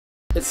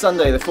It's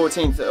Sunday the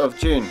 14th of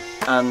June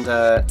and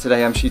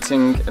today I'm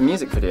shooting a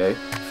music video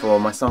for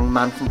my song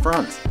Man from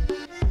France.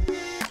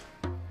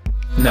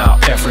 Now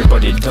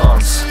everybody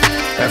dance,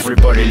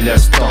 everybody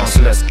let's dance,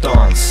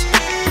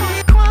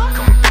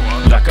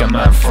 like a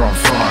man from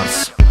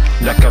France,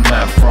 like a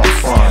man from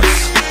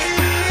France.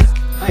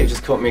 Oh, you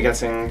just caught me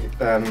getting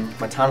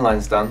my tan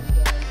lines done.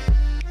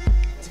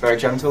 It's very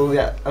gentle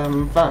yet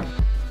fun.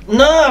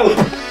 No!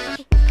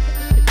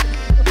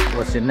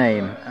 What's your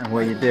name and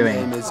what are you doing?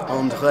 My name is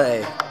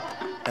André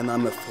and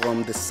I'm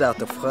from the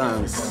south of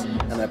France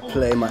and I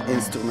play my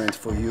instrument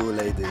for you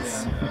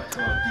ladies.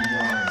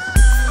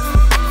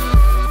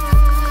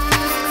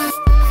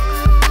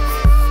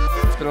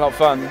 It's been a lot of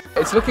fun.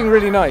 It's looking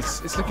really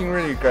nice, it's looking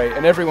really great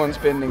and everyone's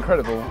been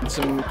incredible.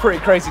 Some pretty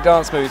crazy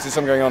dance moves, there's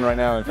some going on right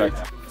now in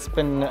fact. It's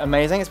been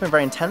amazing, it's been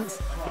very intense.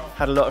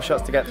 Had a lot of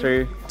shots to get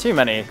through, too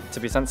many to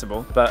be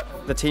sensible, but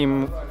the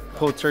team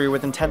pulled through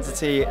with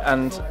intensity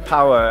and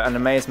power and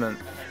amazement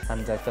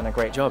and they've done a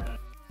great job.